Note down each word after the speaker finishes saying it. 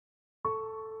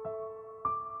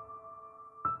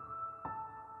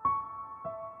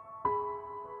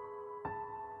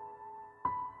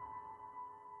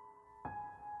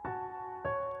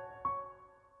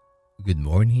Good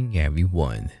morning,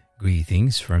 everyone.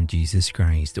 Greetings from Jesus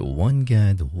Christ, one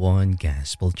God, one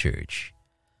Gospel Church.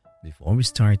 Before we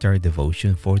start our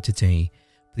devotion for today,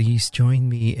 please join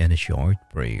me in a short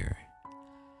prayer.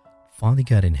 Father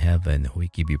God in heaven, we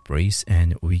give you praise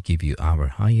and we give you our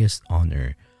highest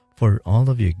honor for all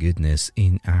of your goodness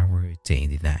in our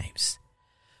daily lives.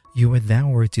 You are thou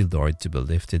worthy, Lord, to be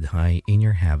lifted high in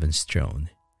your heaven's throne.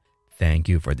 Thank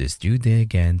you for this new day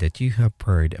again that you have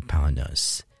poured upon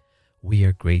us. We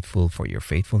are grateful for your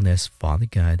faithfulness, Father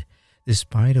God,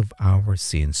 despite of our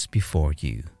sins before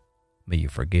you. May you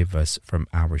forgive us from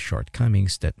our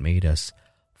shortcomings that made us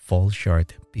fall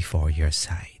short before your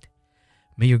sight.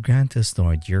 May you grant us,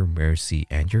 Lord, your mercy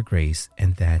and your grace,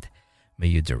 and that may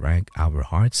you direct our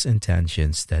hearts'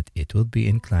 intentions that it will be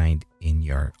inclined in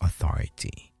your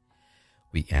authority.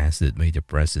 We ask that may the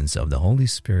presence of the Holy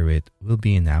Spirit will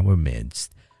be in our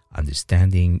midst,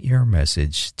 understanding your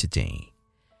message today.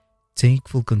 Take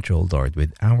full control, Lord,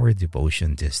 with our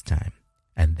devotion this time,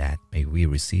 and that may we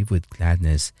receive with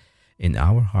gladness in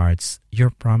our hearts your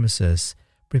promises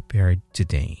prepared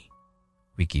today.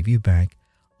 We give you back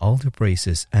all the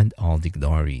praises and all the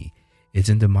glory. It's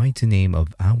in the mighty name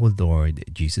of our Lord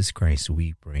Jesus Christ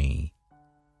we pray.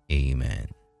 Amen.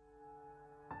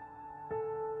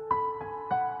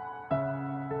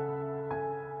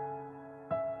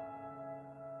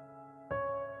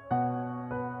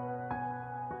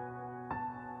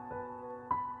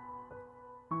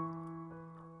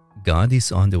 God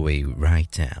is on the way right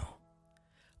now.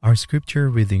 Our scripture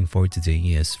reading for today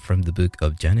is from the book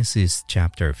of Genesis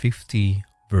chapter 50,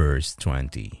 verse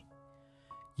 20.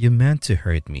 You meant to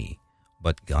hurt me,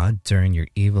 but God turned your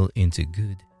evil into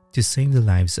good to save the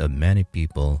lives of many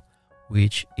people,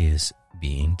 which is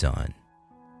being done.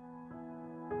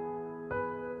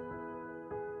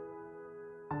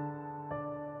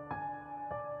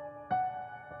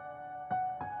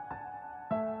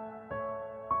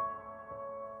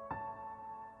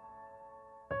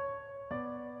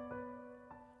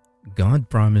 God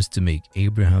promised to make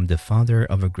Abraham the father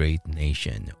of a great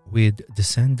nation, with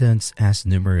descendants as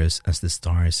numerous as the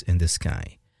stars in the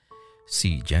sky.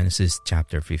 See Genesis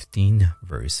chapter 15,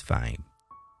 verse 5.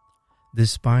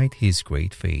 Despite his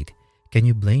great faith, can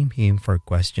you blame him for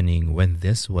questioning when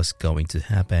this was going to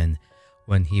happen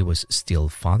when he was still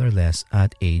fatherless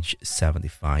at age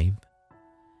 75?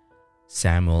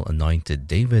 Samuel anointed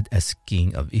David as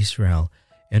king of Israel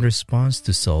in response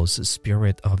to Saul's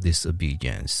spirit of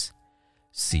disobedience.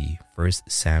 See 1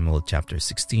 Samuel chapter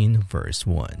 16, verse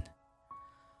 1.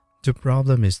 The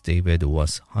problem is David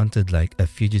was hunted like a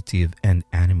fugitive and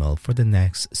animal for the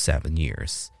next 7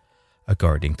 years,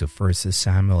 according to 1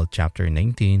 Samuel chapter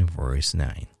 19, verse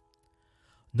 9.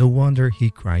 No wonder he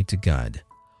cried to God,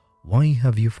 "Why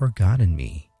have you forgotten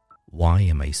me? Why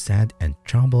am I sad and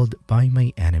troubled by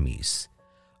my enemies?"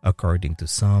 according to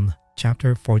Psalm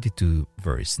chapter 42,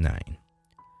 verse 9.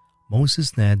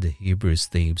 Moses led the Hebrew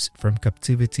slaves from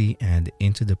captivity and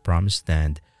into the promised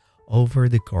land over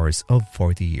the course of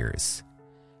 40 years,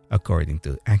 according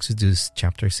to Exodus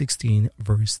chapter 16,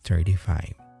 verse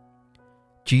 35.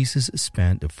 Jesus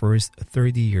spent the first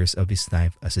 30 years of his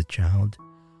life as a child,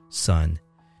 son,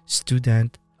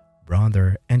 student,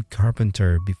 brother, and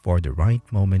carpenter before the right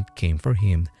moment came for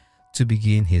him to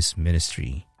begin his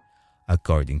ministry,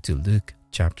 according to Luke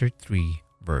chapter 3,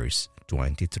 verse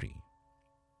 23.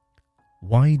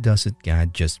 Why doesn't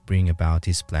God just bring about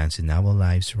his plans in our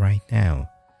lives right now?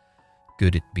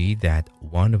 Could it be that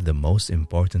one of the most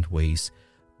important ways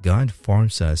God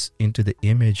forms us into the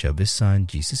image of his Son,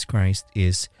 Jesus Christ,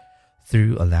 is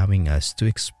through allowing us to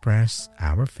express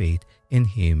our faith in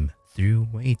him through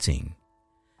waiting?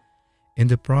 In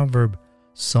the proverb,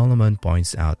 Solomon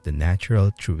points out the natural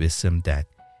truism that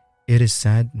it is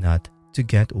sad not to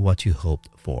get what you hoped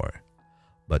for,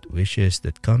 but wishes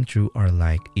that come true are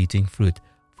like eating fruit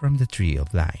from the tree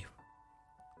of life.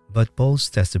 But Paul's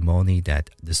testimony that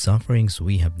the sufferings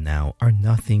we have now are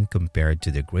nothing compared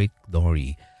to the great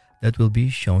glory that will be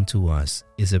shown to us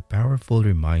is a powerful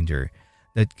reminder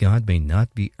that God may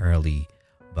not be early,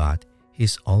 but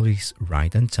he's always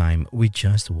right on time with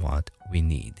just what we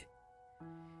need.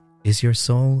 Is your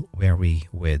soul weary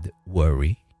with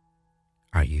worry?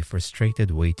 Are you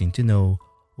frustrated waiting to know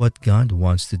what God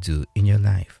wants to do in your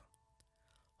life?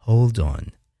 Hold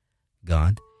on.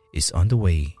 God is on the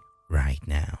way right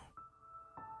now.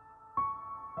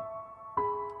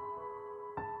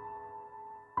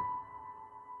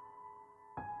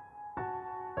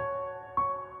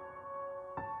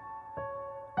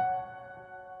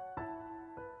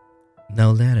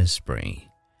 Now let us pray.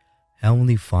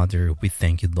 Heavenly Father, we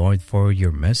thank you, Lord, for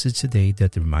your message today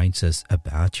that reminds us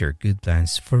about your good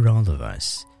plans for all of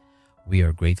us. We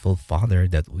are grateful, Father,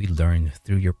 that we learn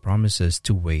through your promises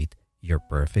to wait your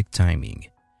perfect timing.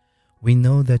 We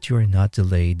know that you are not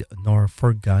delayed nor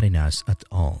forgotten us at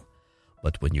all,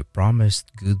 but when you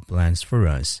promised good plans for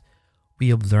us, we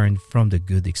have learned from the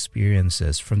good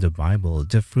experiences from the Bible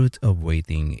the fruit of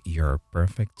waiting your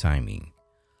perfect timing.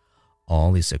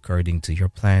 All is according to your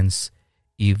plans,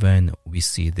 even we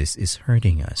see this is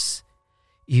hurting us.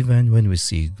 Even when we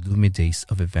see gloomy days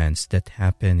of events that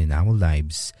happen in our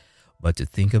lives, but to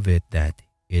think of it that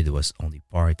it was only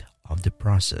part of the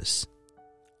process.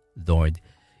 Lord,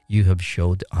 you have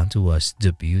showed unto us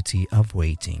the beauty of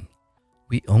waiting.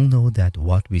 We all know that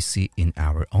what we see in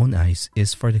our own eyes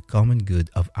is for the common good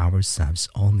of ourselves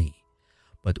only.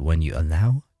 But when you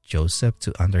allow Joseph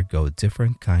to undergo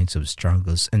different kinds of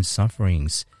struggles and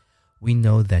sufferings, we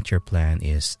know that your plan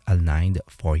is aligned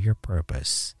for your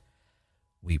purpose.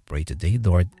 We pray today,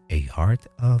 Lord, a heart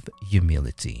of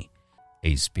humility,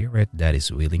 a spirit that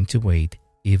is willing to wait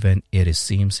even if it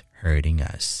seems hurting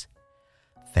us.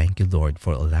 Thank you, Lord,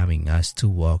 for allowing us to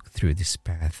walk through this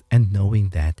path and knowing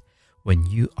that when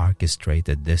you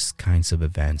orchestrated these kinds of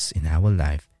events in our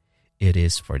life, it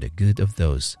is for the good of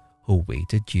those who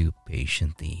waited you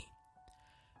patiently.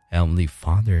 Heavenly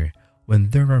Father,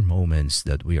 when there are moments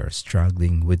that we are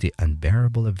struggling with the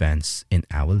unbearable events in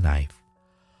our life,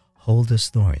 hold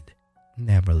us, Lord,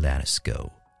 never let us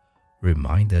go.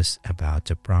 Remind us about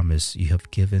the promise you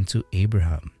have given to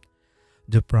Abraham,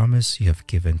 the promise you have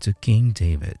given to King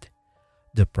David,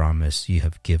 the promise you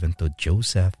have given to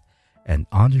Joseph and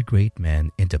other great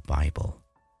men in the Bible,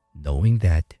 knowing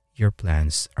that your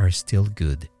plans are still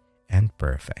good and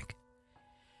perfect.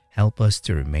 Help us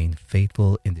to remain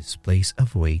faithful in this place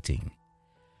of waiting.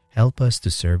 Help us to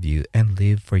serve you and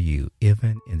live for you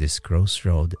even in this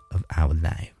crossroad of our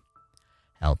life.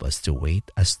 Help us to wait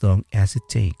as long as it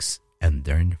takes and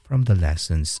learn from the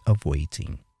lessons of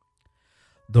waiting.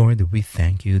 Lord, we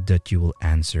thank you that you will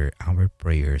answer our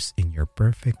prayers in your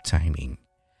perfect timing.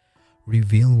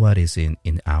 Reveal what is in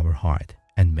our heart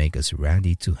and make us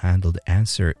ready to handle the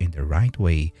answer in the right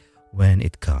way when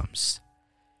it comes.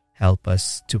 Help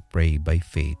us to pray by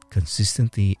faith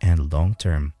consistently and long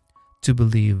term, to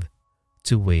believe,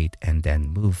 to wait, and then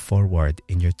move forward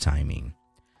in your timing.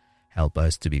 Help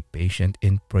us to be patient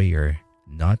in prayer,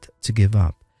 not to give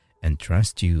up, and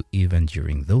trust you even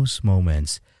during those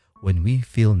moments when we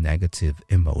feel negative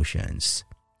emotions.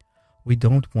 We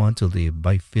don't want to live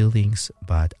by feelings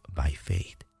but by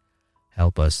faith.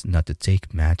 Help us not to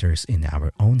take matters in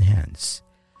our own hands.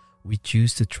 We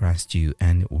choose to trust you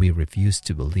and we refuse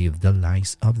to believe the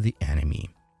lies of the enemy.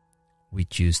 We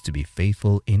choose to be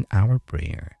faithful in our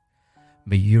prayer.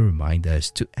 May you remind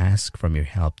us to ask from your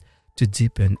help to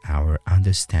deepen our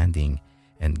understanding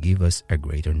and give us a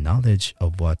greater knowledge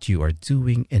of what you are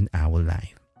doing in our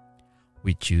life.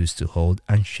 We choose to hold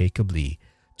unshakably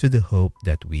to the hope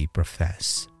that we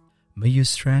profess. May you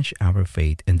stretch our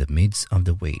faith in the midst of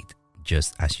the wait,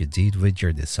 just as you did with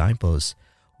your disciples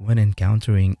when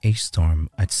encountering a storm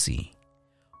at sea.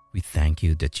 We thank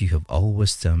you that you have all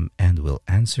wisdom and will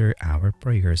answer our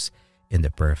prayers in the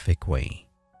perfect way.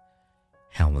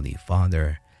 Heavenly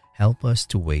Father, help us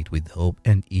to wait with hope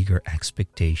and eager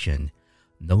expectation,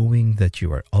 knowing that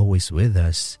you are always with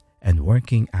us and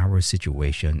working our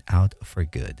situation out for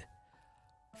good.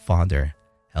 Father,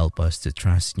 help us to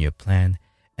trust in your plan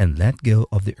and let go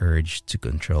of the urge to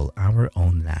control our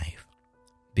own life.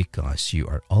 Because you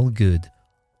are all good,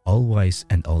 all wise,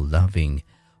 and all loving,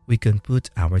 we can put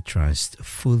our trust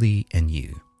fully in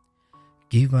you.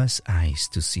 Give us eyes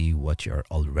to see what you are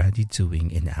already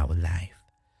doing in our life.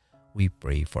 We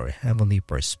pray for a heavenly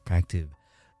perspective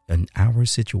on our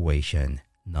situation,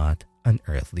 not an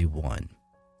earthly one.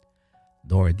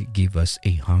 Lord, give us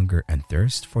a hunger and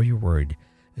thirst for your word,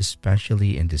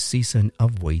 especially in the season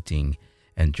of waiting,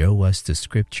 and draw us to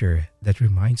scripture that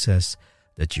reminds us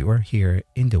that you are here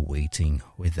in the waiting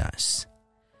with us.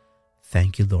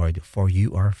 Thank you, Lord, for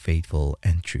you are faithful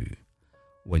and true.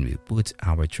 When we put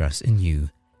our trust in you,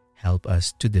 help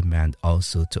us to demand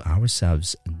also to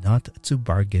ourselves not to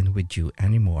bargain with you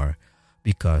anymore,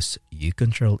 because you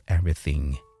control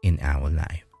everything in our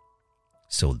life.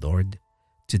 So, Lord,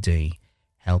 today,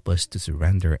 help us to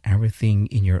surrender everything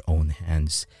in your own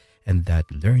hands, and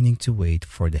that learning to wait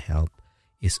for the help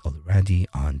is already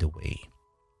on the way.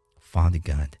 Father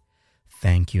God,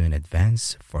 thank you in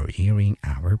advance for hearing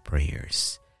our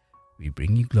prayers. We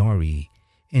bring you glory.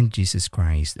 In Jesus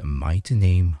Christ's mighty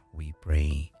name we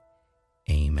pray.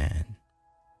 Amen.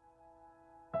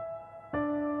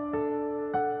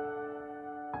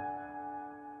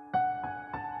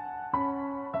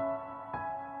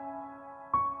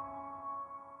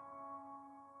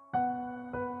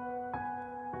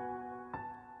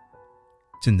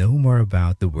 To know more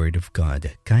about the Word of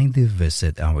God, kindly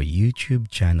visit our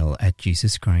YouTube channel at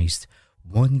Jesus Christ,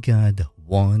 One God,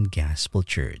 One Gospel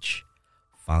Church.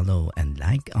 Follow and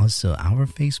like also our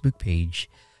Facebook page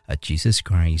at Jesus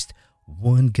Christ,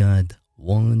 One God,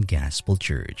 One Gospel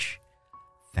Church.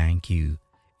 Thank you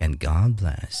and God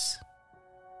bless.